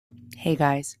Hey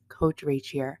guys, Coach Rach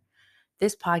here.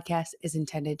 This podcast is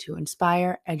intended to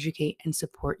inspire, educate, and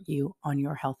support you on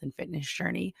your health and fitness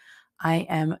journey. I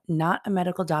am not a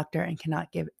medical doctor and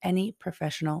cannot give any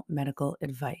professional medical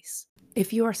advice.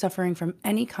 If you are suffering from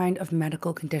any kind of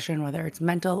medical condition, whether it's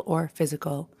mental or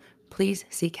physical, please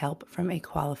seek help from a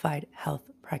qualified health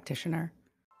practitioner.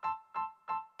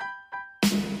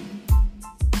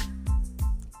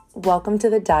 Welcome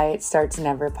to the Diet Starts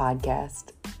Never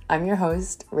podcast. I'm your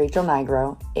host, Rachel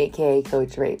Nigro, aka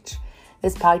Coach Rach.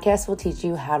 This podcast will teach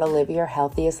you how to live your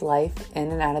healthiest life in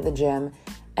and out of the gym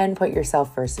and put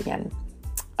yourself first again.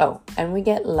 Oh, and we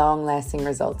get long-lasting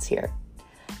results here.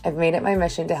 I've made it my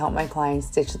mission to help my clients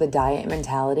ditch the diet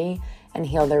mentality and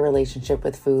heal their relationship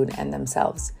with food and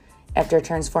themselves. After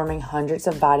transforming hundreds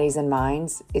of bodies and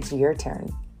minds, it's your turn.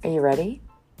 Are you ready?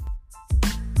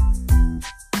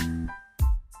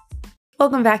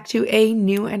 Welcome back to a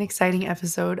new and exciting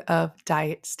episode of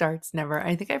Diet Starts Never.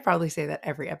 I think I probably say that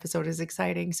every episode is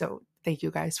exciting, so thank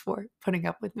you guys for putting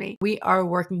up with me. We are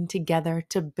working together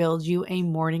to build you a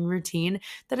morning routine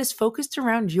that is focused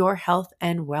around your health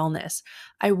and wellness.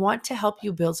 I want to help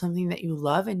you build something that you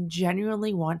love and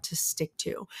genuinely want to stick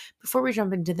to. Before we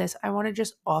jump into this, I want to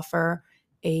just offer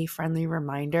a friendly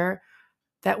reminder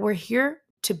that we're here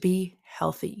to be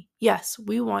healthy. Yes,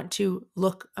 we want to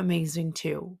look amazing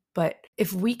too, but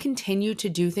if we continue to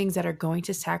do things that are going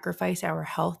to sacrifice our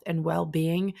health and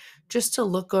well-being just to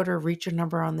look good or reach a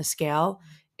number on the scale,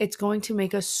 it's going to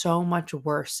make us so much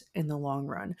worse in the long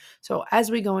run. So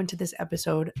as we go into this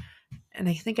episode, and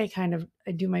I think I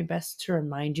do my best to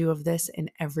remind you of this in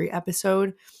every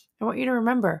episode, I want you to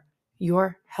remember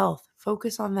your health.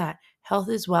 Focus on that. Health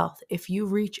is wealth. If you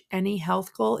reach any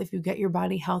health goal, if you get your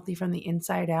body healthy from the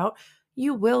inside out,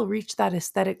 you will reach that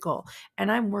aesthetic goal.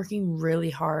 And I'm working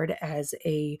really hard as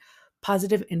a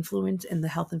positive influence in the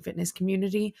health and fitness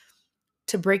community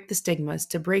to break the stigmas,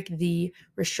 to break the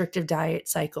restrictive diet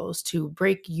cycles, to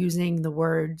break using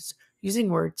words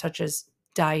such as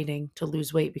dieting to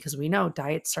lose weight, because we know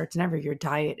diet starts never. Your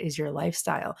diet is your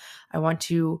lifestyle. I want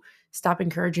to stop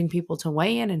encouraging people to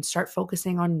weigh in and start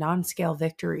focusing on non-scale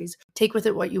victories. Take with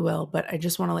it what you will, but I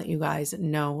just want to let you guys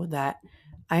know that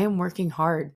I am working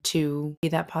hard to be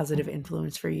that positive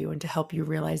influence for you and to help you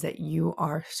realize that you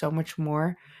are so much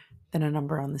more than a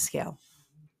number on the scale.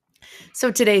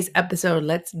 So today's episode,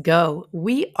 let's go.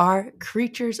 We are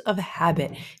creatures of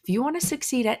habit. If you want to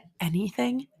succeed at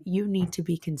anything, you need to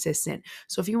be consistent.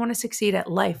 So if you want to succeed at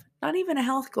life, not even a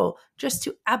health goal, just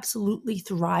to absolutely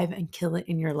thrive and kill it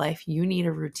in your life, you need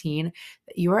a routine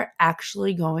that you are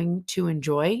actually going to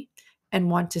enjoy and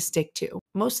want to stick to.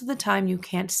 Most of the time, you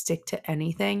can't stick to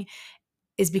anything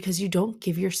is because you don't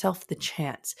give yourself the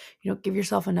chance. You don't give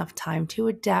yourself enough time to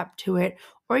adapt to it,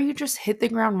 or you just hit the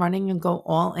ground running and go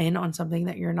all in on something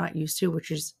that you're not used to,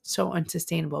 which is so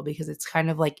unsustainable because it's kind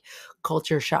of like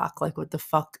culture shock. Like, what the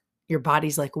fuck? Your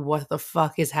body's like, what the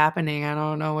fuck is happening? I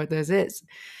don't know what this is.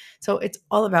 So it's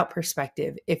all about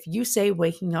perspective. If you say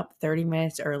waking up 30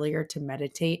 minutes earlier to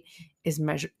meditate is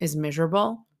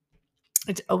miserable,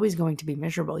 it's always going to be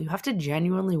miserable. You have to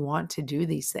genuinely want to do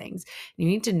these things. You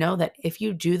need to know that if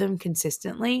you do them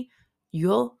consistently,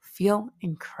 you'll feel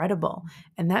incredible.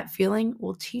 And that feeling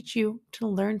will teach you to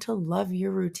learn to love your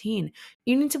routine.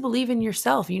 You need to believe in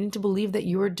yourself. You need to believe that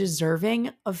you are deserving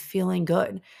of feeling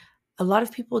good. A lot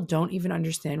of people don't even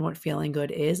understand what feeling good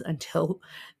is until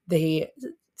they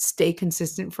stay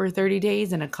consistent for 30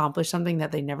 days and accomplish something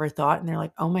that they never thought. And they're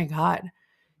like, oh my God,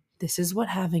 this is what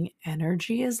having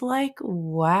energy is like?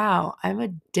 Wow, I'm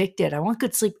addicted. I want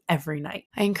good sleep every night.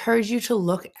 I encourage you to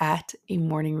look at a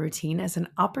morning routine as an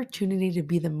opportunity to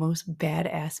be the most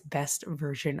badass, best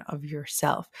version of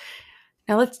yourself.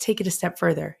 Now let's take it a step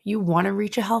further. You want to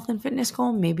reach a health and fitness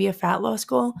goal, maybe a fat loss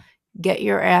goal? Get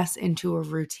your ass into a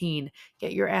routine.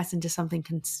 Get your ass into something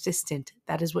consistent.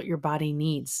 That is what your body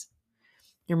needs.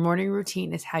 Your morning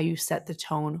routine is how you set the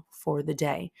tone for the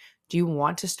day. Do you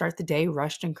want to start the day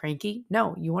rushed and cranky?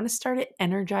 No, you want to start it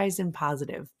energized and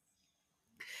positive.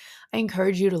 I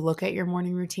encourage you to look at your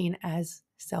morning routine as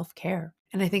self-care.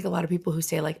 And I think a lot of people who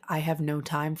say, like, I have no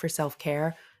time for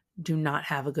self-care do not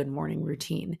have a good morning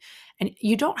routine. And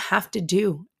you don't have to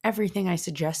do everything I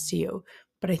suggest to you,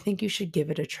 but I think you should give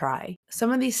it a try.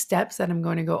 Some of these steps that I'm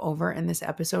going to go over in this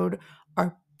episode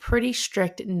are pretty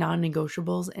strict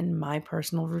non-negotiables in my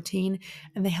personal routine,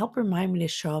 and they help remind me to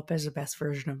show up as the best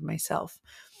version of myself.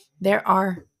 There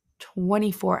are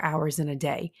 24 hours in a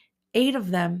day. 8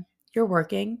 of them you're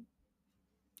working.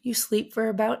 You sleep for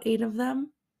about 8 of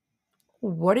them.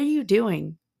 What are you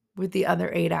doing with the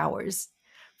other 8 hours?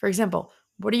 For example,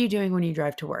 what are you doing when you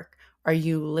drive to work? Are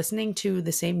you listening to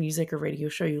the same music or radio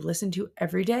show you listen to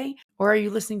every day? Or are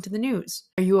you listening to the news?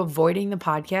 Are you avoiding the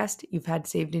podcast you've had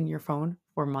saved in your phone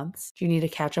for months? Do you need to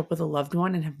catch up with a loved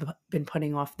one and have been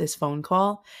putting off this phone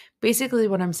call? Basically,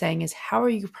 what I'm saying is, how are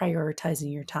you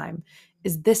prioritizing your time?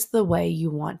 Is this the way you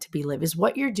want to be lived? Is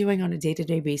what you're doing on a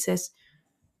day-to-day basis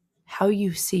how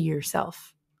you see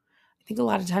yourself? I think a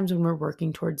lot of times when we're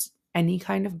working towards any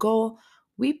kind of goal,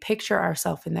 we picture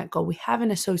ourselves in that goal. We have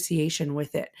an association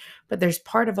with it, but there's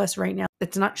part of us right now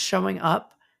that's not showing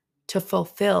up to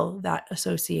fulfill that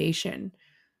association.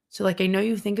 So, like, I know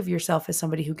you think of yourself as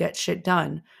somebody who gets shit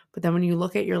done, but then when you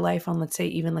look at your life on, let's say,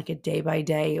 even like a day by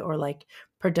day or like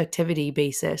productivity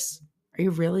basis, are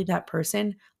you really that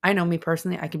person? I know me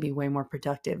personally, I can be way more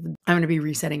productive. I'm going to be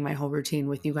resetting my whole routine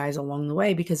with you guys along the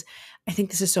way because I think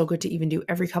this is so good to even do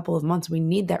every couple of months. We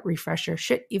need that refresher.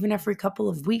 Shit, even every couple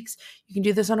of weeks. You can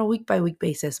do this on a week by week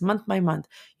basis, month by month.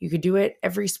 You could do it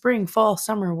every spring, fall,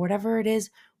 summer, whatever it is.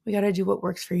 We got to do what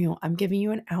works for you. I'm giving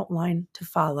you an outline to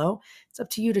follow. It's up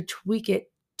to you to tweak it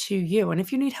to you. And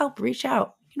if you need help, reach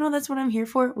out. You know, that's what I'm here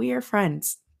for. We are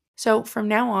friends. So from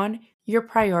now on, you're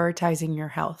prioritizing your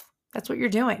health. That's what you're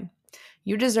doing.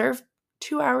 You deserve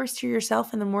 2 hours to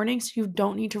yourself in the morning so you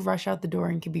don't need to rush out the door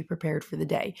and can be prepared for the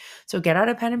day. So get out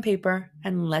a pen and paper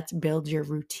and let's build your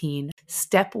routine.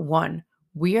 Step 1,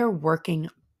 we are working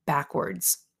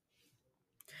backwards.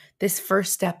 This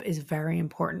first step is very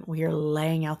important. We are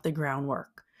laying out the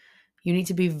groundwork. You need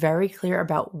to be very clear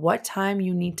about what time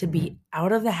you need to be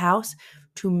out of the house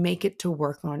to make it to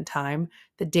work on time.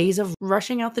 The days of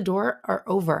rushing out the door are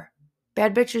over.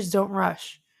 Bad bitches don't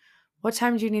rush. What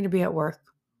time do you need to be at work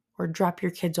or drop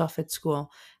your kids off at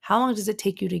school? How long does it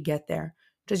take you to get there?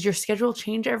 Does your schedule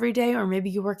change every day, or maybe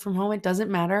you work from home? It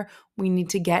doesn't matter. We need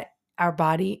to get our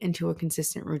body into a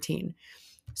consistent routine.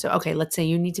 So, okay, let's say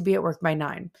you need to be at work by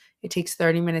 9. It takes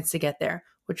 30 minutes to get there,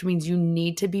 which means you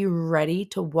need to be ready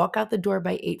to walk out the door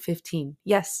by 8:15.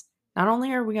 Yes, not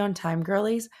only are we on time,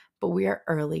 girlies, but we are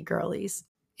early girlies.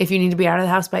 If you need to be out of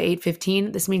the house by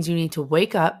 8:15, this means you need to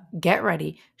wake up, get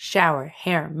ready, shower,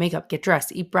 hair, makeup, get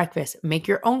dressed, eat breakfast, make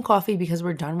your own coffee because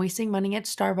we're done wasting money at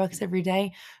Starbucks every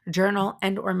day, journal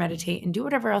and or meditate, and do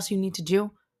whatever else you need to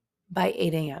do by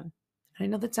 8 a.m. I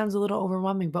know that sounds a little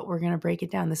overwhelming, but we're going to break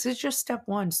it down. This is just step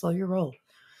 1, slow your roll.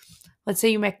 Let's say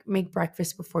you make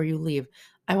breakfast before you leave.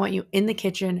 I want you in the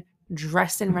kitchen,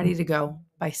 dressed and ready to go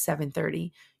by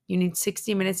 7:30. You need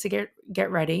 60 minutes to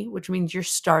get ready, which means you're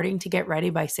starting to get ready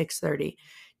by 6:30.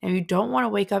 Now, you don't want to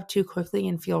wake up too quickly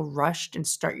and feel rushed and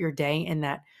start your day in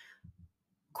that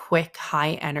quick,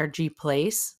 high energy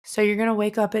place. So you're going to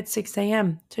wake up at 6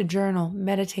 a.m. to journal,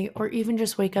 meditate, or even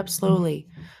just wake up slowly.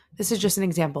 This is just an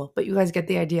example, but you guys get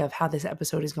the idea of how this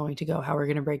episode is going to go, how we're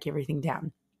going to break everything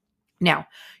down. Now,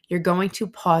 you're going to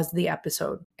pause the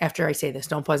episode after I say this.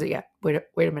 Don't pause it yet. Wait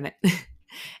a minute. And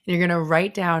you're going to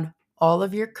write down all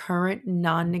of your current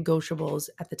non-negotiables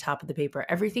at the top of the paper,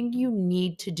 everything you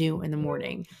need to do in the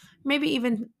morning, maybe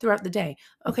even throughout the day.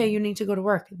 Okay, you need to go to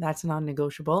work. That's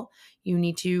non-negotiable. You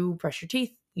need to brush your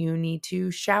teeth. You need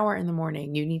to shower in the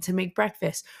morning. You need to make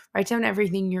breakfast. Write down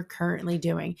everything you're currently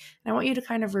doing. And I want you to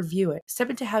kind of review it.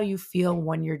 Step into how you feel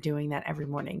when you're doing that every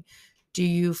morning. Do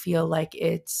you feel like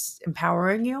it's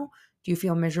empowering you? Do you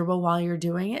feel miserable while you're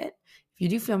doing it? If you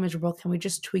do feel miserable, can we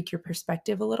just tweak your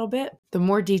perspective a little bit? The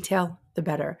more detail, the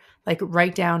better. Like,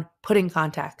 write down, put in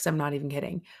context. I'm not even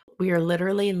kidding. We are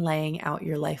literally laying out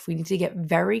your life. We need to get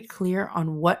very clear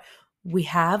on what we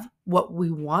have, what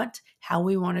we want, how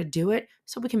we want to do it,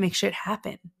 so we can make shit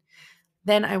happen.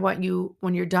 Then I want you,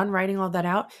 when you're done writing all that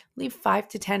out, leave 5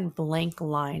 to 10 blank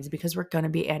lines because we're going to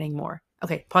be adding more.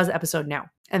 Okay, pause the episode now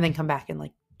and then come back in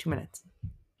like 2 minutes.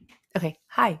 Okay,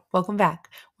 hi, welcome back.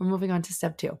 We're moving on to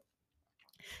step 2.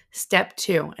 Step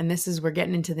 2, and this is, we're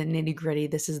getting into the nitty gritty.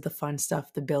 This is the fun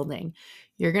stuff, the building.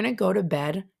 You're going to go to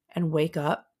bed and wake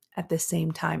up at the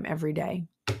same time every day.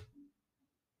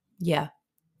 Yeah,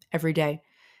 every day.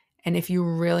 And if you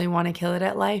really want to kill it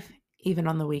at life, even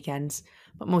on the weekends,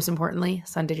 but most importantly,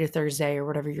 Sunday to Thursday or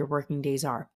whatever your working days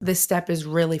are. This step is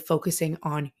really focusing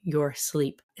on your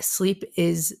sleep. Sleep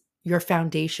is your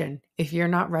foundation. If you're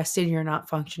not rested, you're not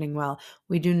functioning well.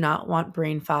 We do not want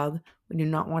brain fog. We do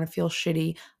not want to feel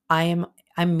shitty. I'm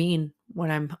mean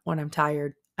when I'm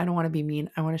tired. I don't want to be mean.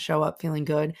 I want to show up feeling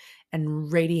good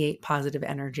and radiate positive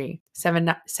energy. 7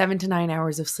 to 9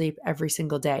 hours of sleep every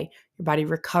single day. Your body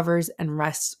recovers and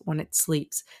rests when it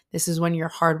sleeps. This is when your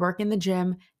hard work in the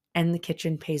gym and the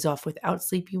kitchen pays off. Without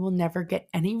sleep, you will never get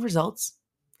any results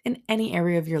in any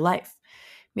area of your life.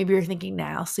 Maybe you're thinking,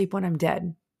 nah, I'll sleep when I'm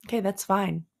dead. Okay, that's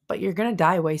fine. But you're going to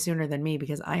die way sooner than me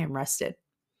because I am rested.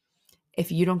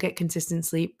 If you don't get consistent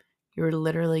sleep, you're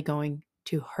literally going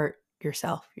to hurt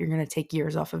yourself. You're going to take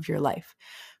years off of your life.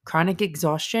 Chronic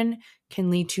exhaustion can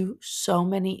lead to so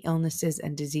many illnesses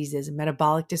and diseases,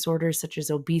 metabolic disorders such as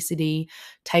obesity,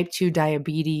 type 2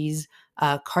 diabetes,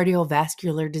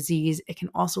 cardiovascular disease. It can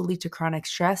also lead to chronic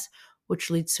stress, which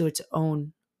leads to its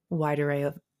own wide array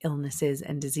of illnesses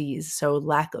and disease. So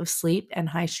lack of sleep and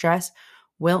high stress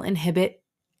will inhibit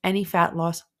any fat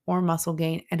loss or muscle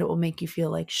gain, and it will make you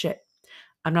feel like shit.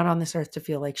 I'm not on this earth to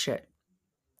feel like shit.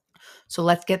 So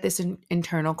let's get this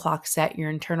internal clock set. Your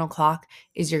internal clock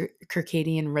is your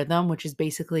circadian rhythm, which is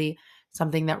basically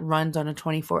something that runs on a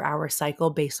 24-hour cycle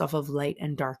based off of light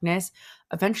and darkness.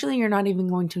 Eventually, you're not even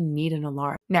going to need an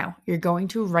alarm. Now, you're going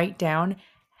to write down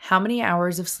how many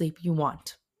hours of sleep you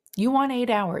want. You want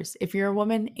 8 hours. If you're a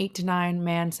woman, 8 to 9,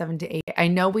 man, 7 to 8. I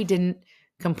know we didn't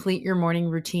complete your morning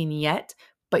routine yet,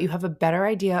 but you have a better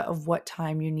idea of what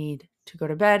time you need to go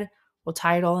to bed. We'll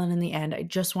tie it all in the end. I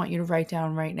just want you to write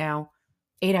down right now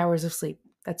 8 hours of sleep.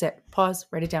 That's it. Pause,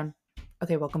 write it down.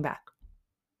 Okay, welcome back.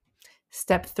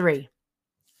 Step 3,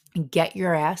 get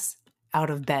your ass out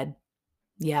of bed.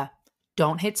 Yeah,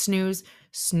 don't hit snooze.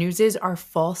 Snoozes are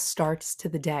false starts to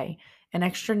the day. An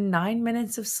extra 9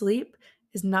 minutes of sleep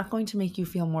is not going to make you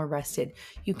feel more rested.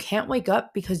 You can't wake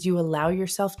up because you allow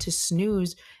yourself to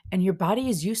snooze and your body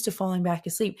is used to falling back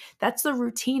asleep. That's the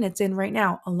routine it's in right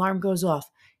now. Alarm goes off,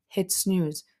 hit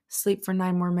snooze, sleep for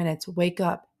 9 more minutes, wake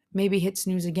up, maybe hit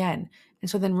snooze again. And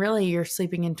so then really you're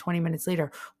sleeping in 20 minutes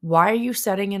later. Why are you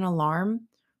setting an alarm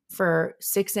for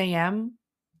 6 a.m.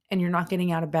 and you're not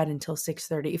getting out of bed until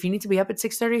 6:30? If you need to be up at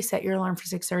 6:30, set your alarm for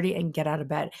 6:30 and get out of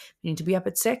bed. If you need to be up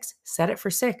at 6, set it for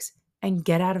 6 and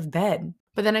get out of bed.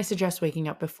 But then I suggest waking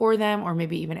up before them, or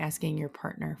maybe even asking your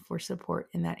partner for support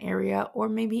in that area, or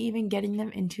maybe even getting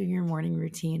them into your morning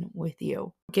routine with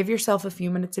you. Give yourself a few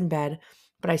minutes in bed,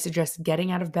 but I suggest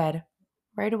getting out of bed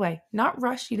right away. Not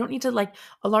rush. You don't need to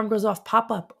alarm goes off,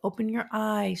 pop up, open your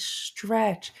eyes,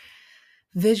 stretch,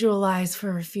 visualize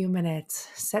for a few minutes,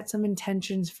 set some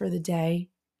intentions for the day,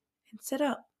 and sit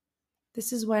up.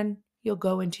 This is when you'll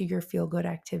go into your feel-good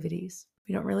activities.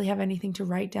 We don't really have anything to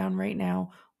write down right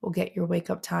now. We'll get your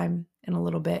wake-up time in a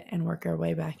little bit and work our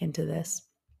way back into this.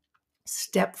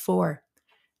 Step 4,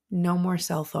 no more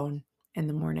cell phone in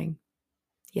the morning.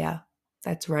 Yeah,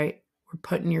 that's right. We're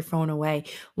putting your phone away.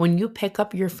 When you pick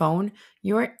up your phone,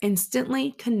 you're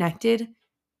instantly connected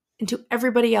into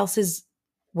everybody else's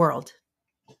world.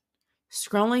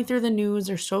 Scrolling through the news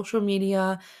or social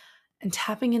media and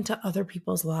tapping into other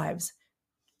people's lives.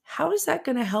 How is that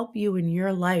going to help you in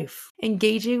your life?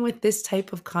 Engaging with this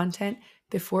type of content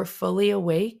before fully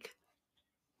awake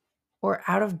or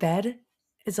out of bed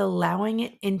is allowing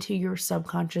it into your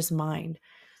subconscious mind.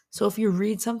 So if you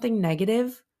read something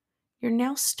negative, you're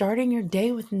now starting your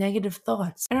day with negative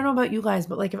thoughts. I don't know about you guys,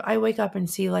 but if I wake up and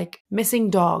see missing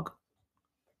dog,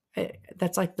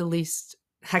 that's the least,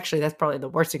 actually, that's probably the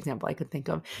worst example I could think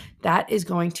of. That is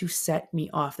going to set me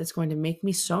off. That's going to make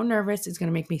me so nervous. It's going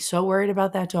to make me so worried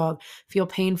about that dog, feel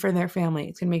pain for their family.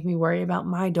 It's going to make me worry about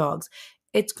my dogs.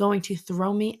 It's going to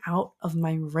throw me out of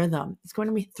my rhythm. It's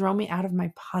going to throw me out of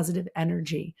my positive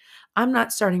energy. I'm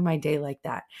not starting my day like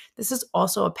that. This is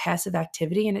also a passive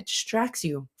activity and it distracts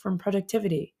you from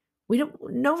productivity. We don't,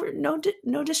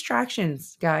 no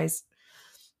distractions, guys.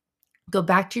 Go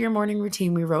back to your morning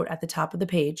routine we wrote at the top of the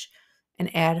page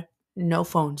and add no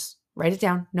phones. Write it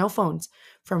down, no phones.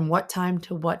 From what time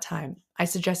to what time? I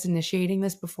suggest initiating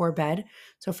this before bed.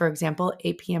 So for example,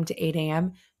 8 p.m. to 8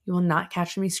 a.m., you will not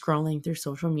catch me scrolling through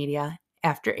social media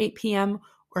after 8 p.m.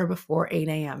 or before 8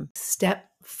 a.m. Step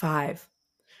 5,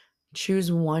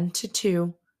 choose 1 to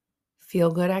 2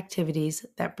 feel-good activities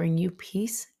that bring you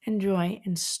peace and joy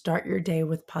and start your day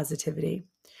with positivity.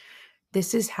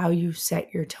 This is how you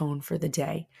set your tone for the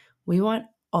day. We want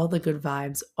all the good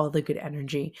vibes, all the good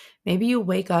energy. Maybe you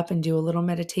wake up and do a little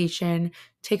meditation,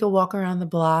 take a walk around the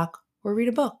block, or read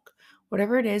a book.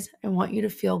 Whatever it is, I want you to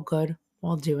feel good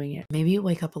while doing it. Maybe you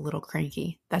wake up a little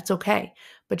cranky. That's okay.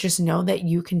 But just know that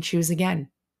you can choose again.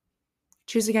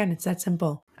 Choose again. It's that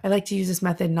simple. I like to use this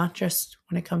method not just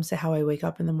when it comes to how I wake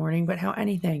up in the morning, but how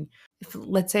anything. If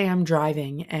let's say I'm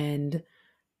driving and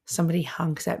somebody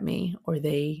honks at me or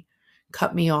they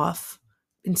cut me off,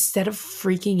 instead of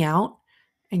freaking out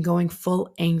and going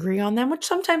full angry on them, which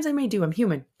sometimes I may do, I'm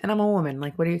human and I'm a woman.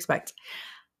 What do you expect?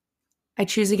 I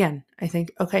choose again. I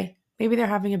think, okay, maybe they're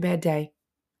having a bad day.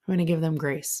 I'm going to give them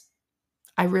grace.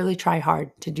 I really try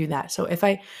hard to do that. So if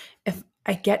I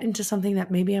get into something that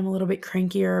maybe I'm a little bit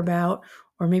crankier about,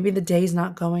 or maybe the day's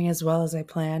not going as well as I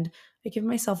planned, I give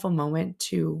myself a moment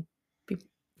to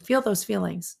feel those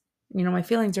feelings. My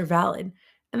feelings are valid.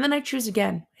 And then I choose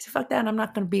again. I say, fuck that. I'm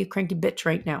not going to be a cranky bitch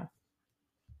right now.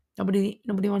 Nobody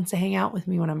wants to hang out with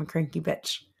me when I'm a cranky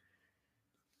bitch.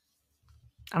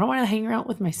 I don't want to hang out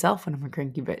with myself when I'm a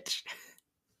cranky bitch.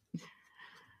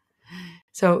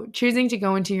 So choosing to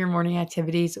go into your morning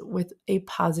activities with a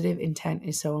positive intent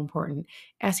is so important.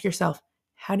 Ask yourself,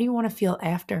 how do you want to feel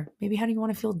after? Maybe how do you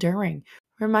want to feel during?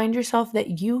 Remind yourself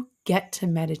that you get to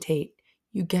meditate.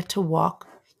 You get to walk.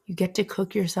 You get to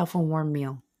cook yourself a warm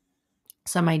meal.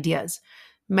 Some ideas.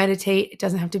 Meditate. It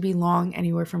doesn't have to be long,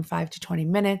 anywhere from 5 to 20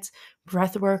 minutes.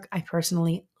 Breath work. I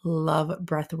personally love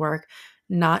breath work.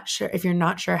 Not sure if you're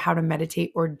not sure how to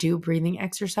meditate or do breathing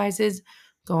exercises,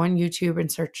 go on YouTube and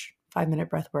search 5-minute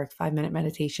breath work, 5-minute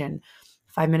meditation,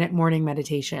 5-minute morning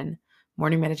meditation.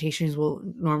 Morning meditations will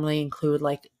normally include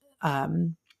like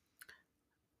some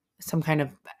kind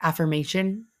of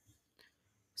affirmation.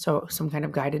 So some kind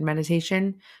of guided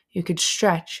meditation. You could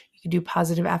stretch. You could do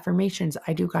positive affirmations.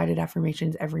 I do guided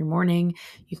affirmations every morning.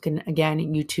 You can, again,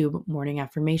 YouTube morning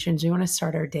affirmations. We want to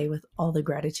start our day with all the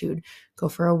gratitude. Go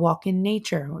for a walk in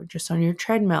nature or just on your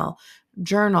treadmill.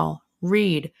 Journal,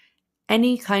 read.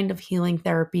 Any kind of healing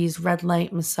therapies, red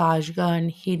light, massage gun,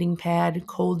 heating pad,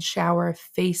 cold shower,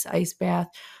 face ice bath,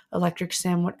 electric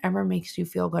stim, whatever makes you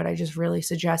feel good. I just really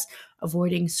suggest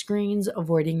avoiding screens,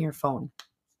 avoiding your phone.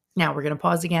 Now we're going to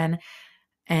pause again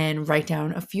and write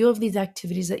down a few of these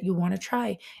activities that you want to try.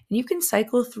 And you can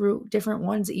cycle through different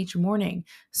ones each morning.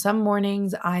 Some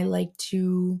mornings I like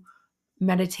to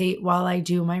meditate while I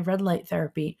do my red light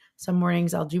therapy. Some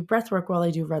mornings I'll do breath work while I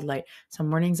do red light. Some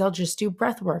mornings I'll just do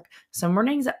breath work. Some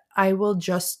mornings I will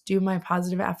just do my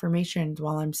positive affirmations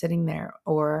while I'm sitting there,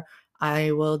 or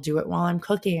I will do it while I'm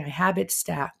cooking. I habit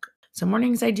stack. Some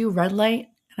mornings I do red light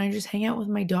and I just hang out with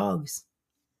my dogs.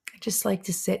 I just like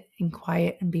to sit in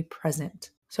quiet and be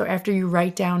present. So after you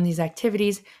write down these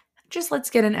activities, just let's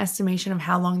get an estimation of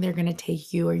how long they're going to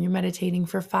take you. Are you meditating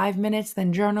for 5 minutes,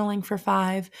 then journaling for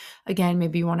 5? Again,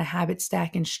 maybe you want to habit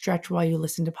stack and stretch while you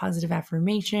listen to positive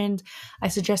affirmations. I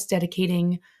suggest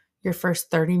dedicating your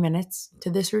first 30 minutes to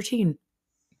this routine.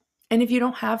 And if you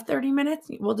don't have 30 minutes,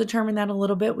 we'll determine that a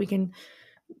little bit. We can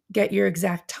get your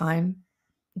exact time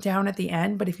down at the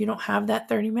end. But if you don't have that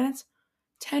 30 minutes,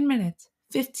 10 minutes,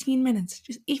 15 minutes,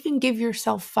 just even give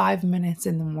yourself 5 minutes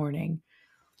in the morning.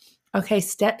 Okay,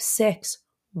 step 6,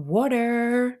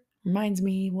 water. Reminds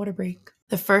me, water break.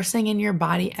 The first thing in your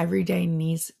body every day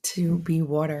needs to be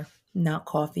water, not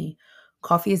coffee.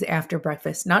 Coffee is after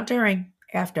breakfast, not during,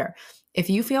 after. If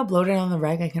you feel bloated on the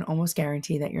reg, I can almost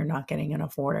guarantee that you're not getting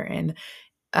enough water in.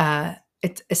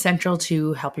 It's essential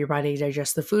to help your body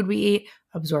digest the food we eat,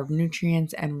 absorb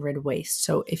nutrients, and rid waste.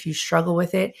 So if you struggle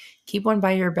with it, keep one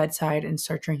by your bedside and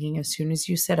start drinking as soon as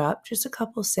you sit up. Just a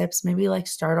couple sips, maybe like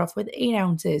start off with 8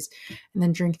 ounces and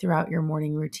then drink throughout your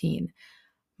morning routine.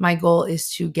 My goal is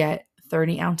to get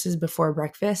 30 ounces before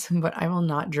breakfast, but I will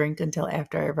not drink until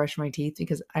after I brush my teeth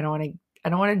because I don't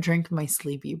want to drink my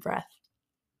sleepy breath.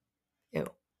 Ew.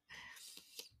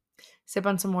 Sip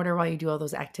on some water while you do all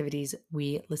those activities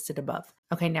we listed above.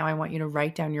 Okay, now I want you to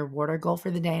write down your water goal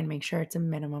for the day and make sure it's a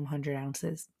minimum 100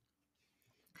 ounces.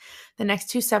 The next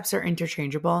 2 steps are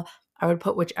interchangeable. I would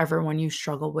put whichever one you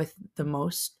struggle with the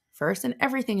most first, and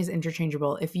everything is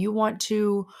interchangeable. If you want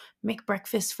to make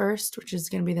breakfast first, which is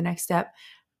going to be the next step,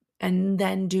 and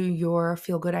then do your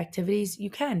feel-good activities, you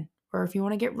can. Or if you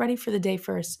want to get ready for the day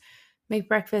first, make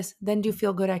breakfast, then do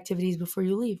feel-good activities before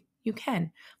you leave. You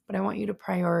can, but I want you to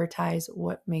prioritize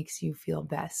what makes you feel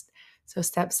best. So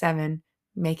step 7,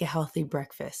 make a healthy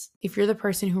breakfast. If you're the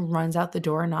person who runs out the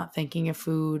door not thinking of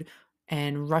food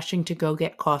and rushing to go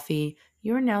get coffee,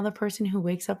 you are now the person who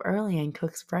wakes up early and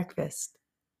cooks breakfast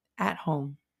at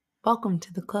home. Welcome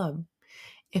to the club.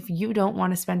 If you don't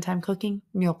want to spend time cooking,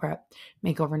 meal prep.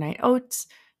 Make overnight oats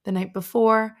the night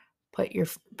before. Put your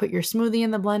smoothie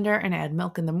in the blender and add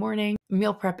milk in the morning.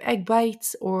 Meal prep egg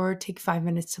bites or take 5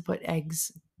 minutes to put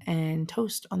eggs and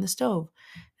toast on the stove.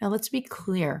 Now let's be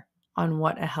clear on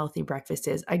what a healthy breakfast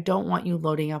is. I don't want you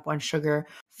loading up on sugar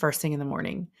first thing in the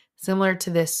morning. Similar to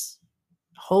this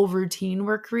whole routine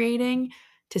we're creating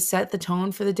to set the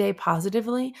tone for the day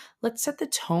positively, let's set the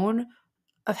tone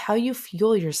of how you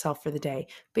fuel yourself for the day.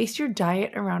 Base your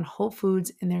diet around whole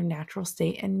foods in their natural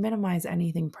state and minimize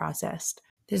anything processed.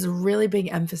 There's a really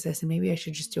big emphasis, and maybe I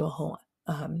should just do a whole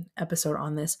episode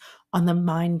on this, on the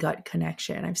mind-gut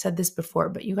connection. I've said this before,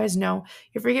 but you guys know,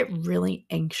 you ever get really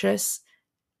anxious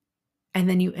and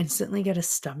then you instantly get a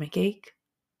stomach ache?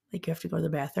 Like you have to go to the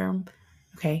bathroom?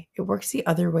 Okay, it works the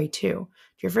other way too.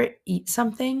 Do you ever eat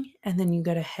something and then you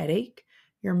get a headache?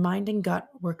 Your mind and gut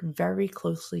work very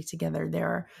closely together. There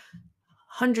are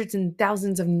hundreds and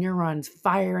thousands of neurons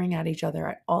firing at each other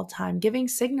at all time, giving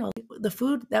signals. The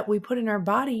food that we put in our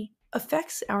body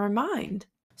affects our mind.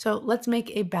 So let's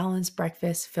make a balanced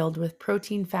breakfast filled with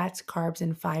protein, fats, carbs,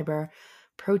 and fiber.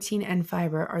 Protein and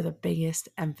fiber are the biggest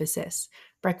emphasis.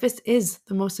 Breakfast is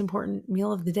the most important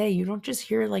meal of the day. You don't just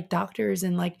hear like doctors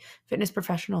and like fitness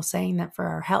professionals saying that for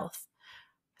our health.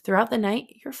 Throughout the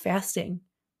night, you're fasting.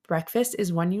 Breakfast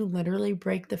is when you literally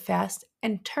break the fast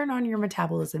and turn on your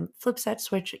metabolism. Flips that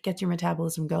switch, it gets your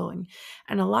metabolism going.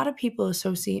 And a lot of people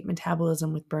associate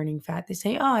metabolism with burning fat. They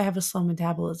say, "Oh, I have a slow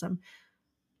metabolism."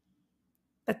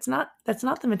 That's not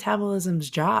the metabolism's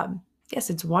job. Yes,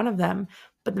 it's one of them,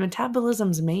 but the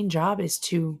metabolism's main job is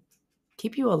to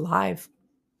keep you alive.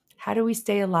 How do we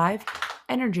stay alive?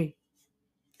 Energy.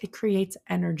 It creates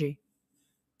energy.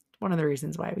 One of the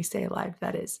reasons why we stay alive,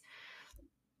 that is.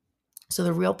 So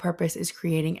the real purpose is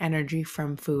creating energy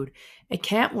from food. It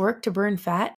can't work to burn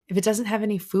fat if it doesn't have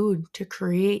any food to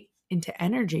create into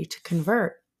energy to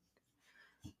convert.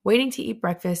 Waiting to eat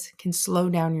breakfast can slow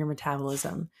down your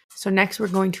metabolism. So next we're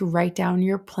going to write down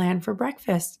your plan for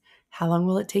breakfast. How long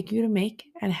will it take you to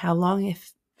make and how long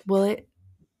will it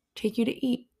take you to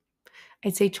eat?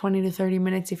 I'd say 20 to 30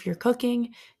 minutes if you're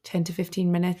cooking, 10 to 15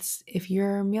 minutes if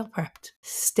you're meal prepped.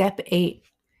 Step 8,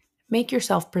 make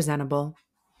yourself presentable.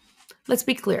 Let's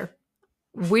be clear.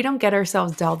 We don't get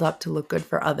ourselves dolled up to look good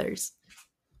for others.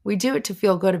 We do it to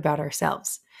feel good about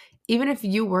ourselves. Even if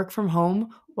you work from home,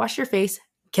 wash your face,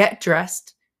 get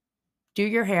dressed, do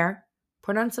your hair,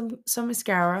 put on some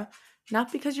mascara,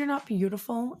 not because you're not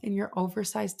beautiful in your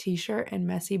oversized t-shirt and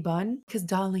messy bun, because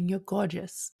darling, you're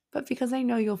gorgeous, but because I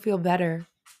know you'll feel better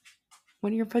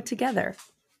when you're put together.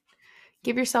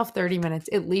 Give yourself 30 minutes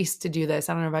at least to do this.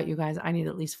 I don't know about you guys. I need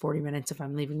at least 40 minutes if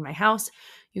I'm leaving my house.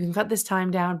 You can cut this time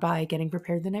down by getting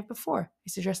prepared the night before. I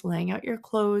suggest laying out your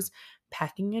clothes,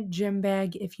 packing a gym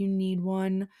bag if you need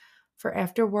one for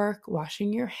after work,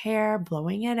 washing your hair,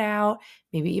 blowing it out,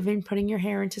 maybe even putting your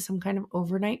hair into some kind of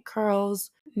overnight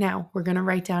curls. Now, we're going to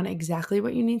write down exactly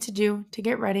what you need to do to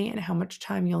get ready and how much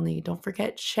time you'll need. Don't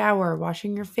forget shower,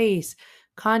 washing your face,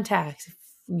 contacts. If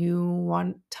you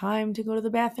want time to go to the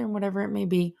bathroom, whatever it may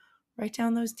be, write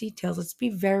down those details. Let's be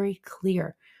very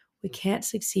clear. We can't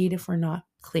succeed if we're not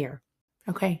clear.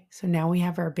 Okay, so now we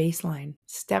have our baseline.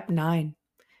 Step 9,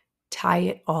 tie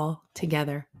it all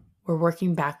together. We're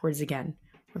working backwards again.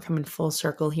 We're coming full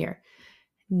circle here.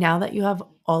 Now that you have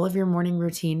all of your morning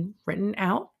routine written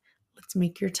out, let's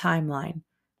make your timeline.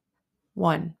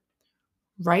 1,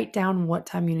 write down what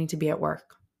time you need to be at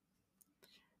work.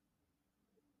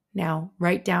 Now,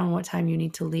 write down what time you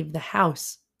need to leave the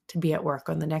house to be at work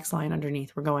on the next line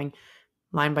underneath. We're going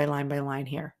line by line by line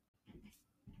here.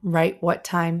 Write what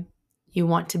time you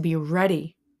want to be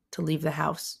ready to leave the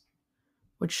house,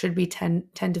 which should be 10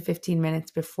 to 15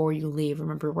 minutes before you leave.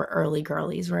 Remember, we're early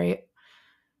girlies, right?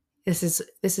 This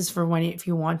is for when, if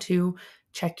you want to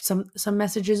check some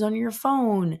messages on your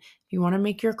phone, if you want to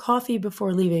make your coffee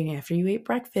before leaving after you ate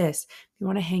breakfast, if you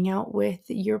want to hang out with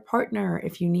your partner,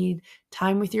 if you need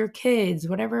time with your kids,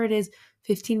 whatever it is,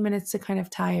 15 minutes to kind of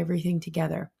tie everything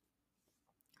together.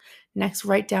 Next,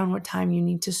 write down what time you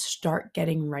need to start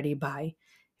getting ready by.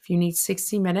 If you need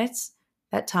 60 minutes,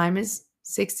 that time is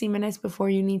 60 minutes before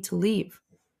you need to leave.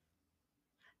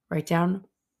 Write down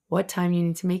what time you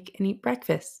need to make and eat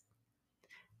breakfast.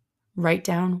 Write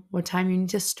down what time you need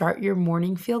to start your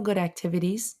morning feel-good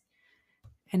activities.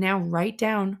 And now write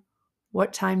down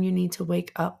what time you need to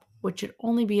wake up, which should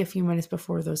only be a few minutes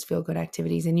before those feel-good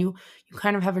activities. And you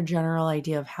kind of have a general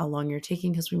idea of how long you're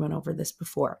taking because we went over this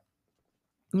before.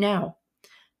 Now,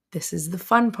 this is the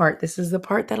fun part. This is the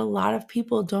part that a lot of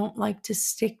people don't like to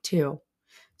stick to.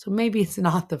 So maybe it's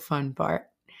not the fun part.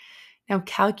 Now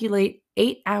calculate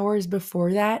 8 hours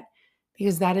before that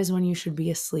because that is when you should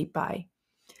be asleep by.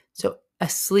 So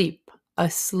asleep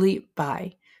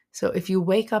by. So if you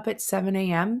wake up at 7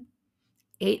 a.m.,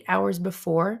 8 hours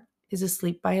before is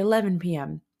asleep by 11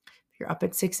 p.m. If you're up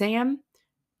at 6 a.m.,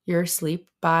 you're asleep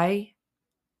by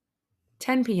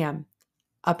 10 p.m.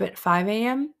 Up at 5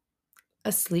 a.m.,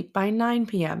 asleep by 9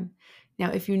 p.m.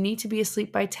 Now, if you need to be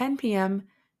asleep by 10 p.m.,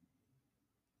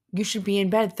 you should be in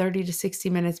bed 30 to 60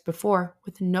 minutes before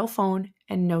with no phone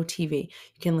and no TV.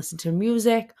 You can listen to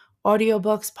music,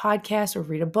 audiobooks, podcasts, or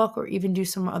read a book, or even do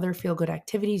some other feel-good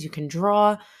activities. You can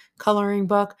draw, coloring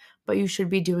book, but you should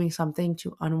be doing something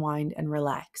to unwind and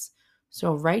relax.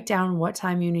 So write down what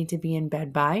time you need to be in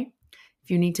bed by. If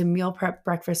you need to meal prep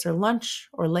breakfast or lunch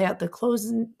or lay out the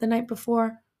clothes the night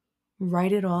before,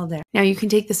 write it all down. Now you can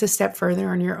take this a step further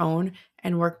on your own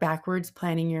and work backwards,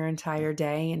 planning your entire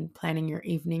day and planning your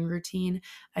evening routine.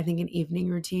 I think an evening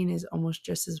routine is almost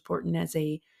just as important as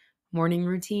a morning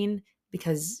routine,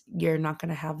 because you're not going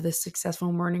to have this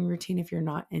successful morning routine if you're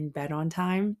not in bed on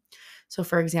time. So,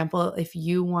 for example, if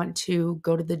you want to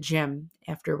go to the gym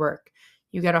after work,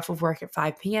 you get off of work at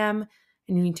 5 p.m.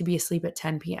 and you need to be asleep at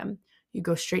 10 p.m. You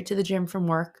go straight to the gym from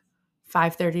work,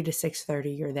 5:30 to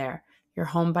 6:30, you're there. You're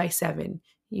home by 7.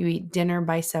 You eat dinner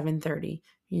by 7:30.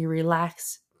 You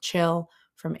relax, chill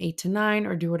from 8 to 9,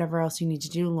 or do whatever else you need to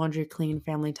do, laundry, clean,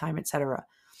 family time, etc.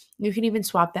 You can even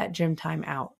swap that gym time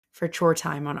out for chore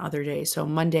time on other days. So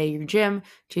Monday you gym,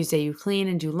 Tuesday you clean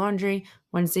and do laundry,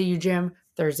 Wednesday you gym,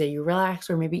 Thursday you relax,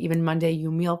 or maybe even Monday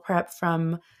you meal prep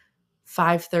from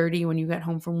 5:30 when you get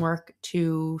home from work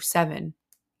to 7.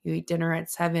 You eat dinner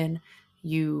at 7,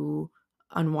 you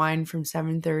unwind from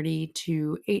 7:30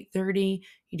 to 8:30.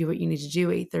 You do what you need to do,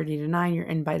 8:30 to 9, you're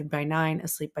in bed by 9,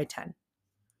 asleep by 10.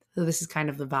 So this is kind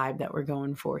of the vibe that we're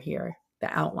going for here, the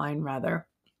outline rather.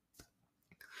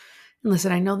 And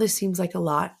listen, I know this seems like a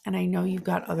lot, and I know you've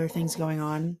got other things going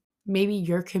on. Maybe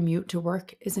your commute to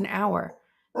work is an hour.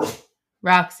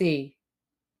 Roxy,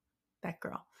 that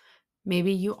girl.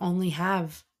 Maybe you only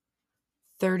have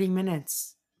 30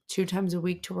 minutes 2 times a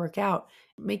week to work out.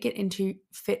 Make it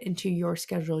fit into your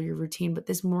schedule, your routine. But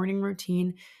this morning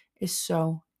routine is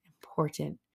so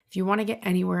important. If you want to get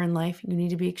anywhere in life, you need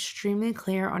to be extremely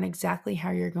clear on exactly how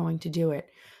you're going to do it.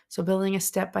 So building a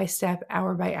step-by-step,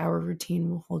 hour-by-hour routine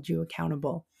will hold you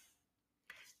accountable.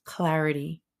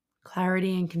 Clarity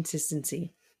and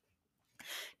consistency.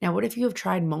 Now, what if you have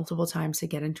tried multiple times to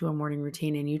get into a morning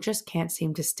routine and you just can't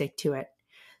seem to stick to it?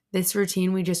 This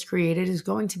routine we just created is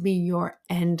going to be your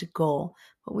end goal,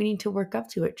 but we need to work up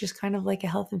to it, just kind of like a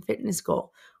health and fitness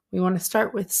goal. We want to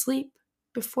start with sleep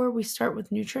before we start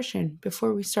with nutrition,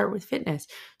 before we start with fitness.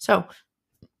 So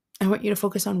I want you to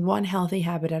focus on one healthy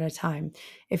habit at a time.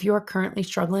 If you are currently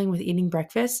struggling with eating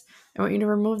breakfast, I want you to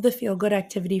remove the feel-good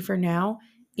activity for now,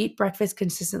 eat breakfast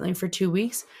consistently for 2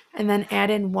 weeks, and then add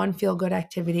in one feel-good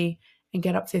activity and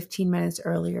get up 15 minutes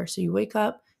earlier. So you wake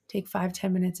up, take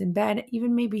 5-10 minutes in bed,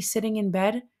 even maybe sitting in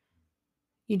bed,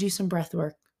 you do some breath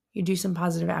work, you do some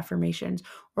positive affirmations,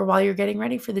 or while you're getting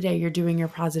ready for the day, you're doing your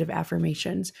positive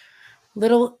affirmations.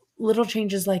 Little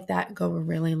changes like that go a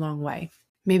really long way.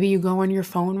 Maybe you go on your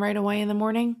phone right away in the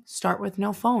morning. Start with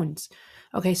no phones.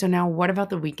 Okay, so now what about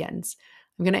the weekends?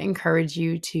 I'm going to encourage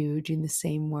you to do the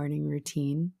same morning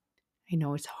routine. I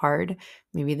know it's hard.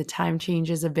 Maybe the time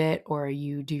changes a bit, or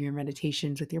you do your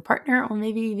meditations with your partner, or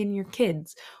maybe even your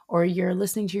kids, or you're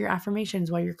listening to your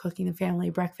affirmations while you're cooking the family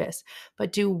breakfast.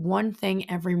 But do one thing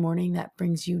every morning that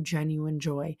brings you genuine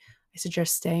joy. I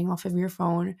suggest staying off of your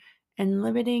phone and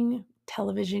limiting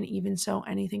television, even so,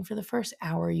 anything for the first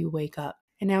hour you wake up.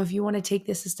 And now, if you want to take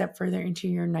this a step further into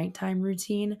your nighttime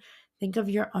routine, think of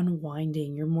your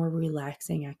unwinding, your more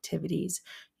relaxing activities.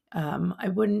 I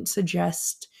wouldn't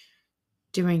suggest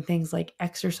doing things like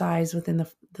exercise within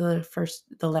the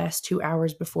last 2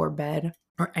 hours before bed,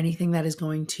 or anything that is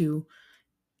going to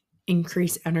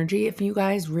increase energy. If you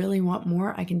guys really want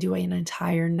more, I can do an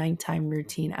entire nighttime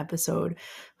routine episode.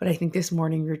 But I think this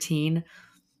morning routine,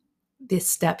 this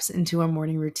steps into a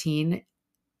morning routine,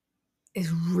 is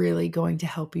really going to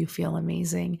help you feel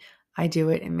amazing. I do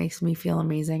it. It makes me feel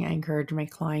amazing. I encourage my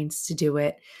clients to do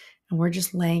it. And we're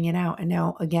just laying it out. And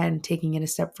now, again, taking it a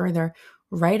step further,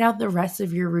 write out the rest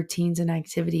of your routines and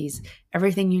activities,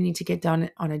 everything you need to get done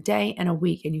on a day and a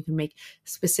week. And you can make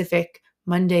specific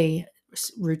Monday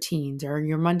routines, or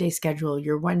your Monday schedule,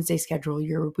 your Wednesday schedule,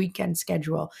 your weekend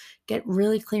schedule. Get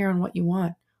really clear on what you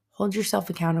want. Hold yourself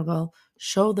accountable.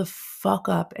 Show the fuck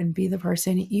up and be the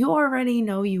person you already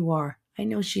know you are. I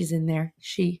know she's in there.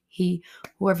 She, he,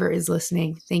 whoever is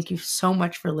listening. Thank you so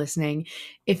much for listening.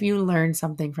 If you learned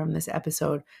something from this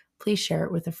episode, please share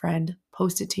it with a friend,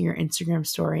 post it to your Instagram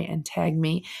story and tag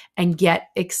me, and get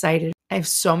excited. I have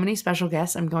so many special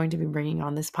guests I'm going to be bringing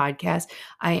on this podcast.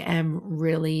 I am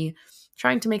really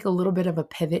trying to make a little bit of a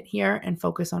pivot here and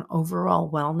focus on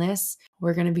overall wellness.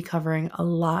 We're going to be covering a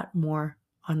lot more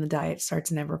on the Diet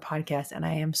Starts Never podcast, and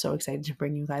I am so excited to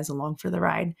bring you guys along for the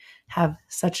ride. Have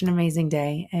such an amazing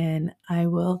day, and I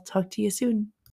will talk to you soon.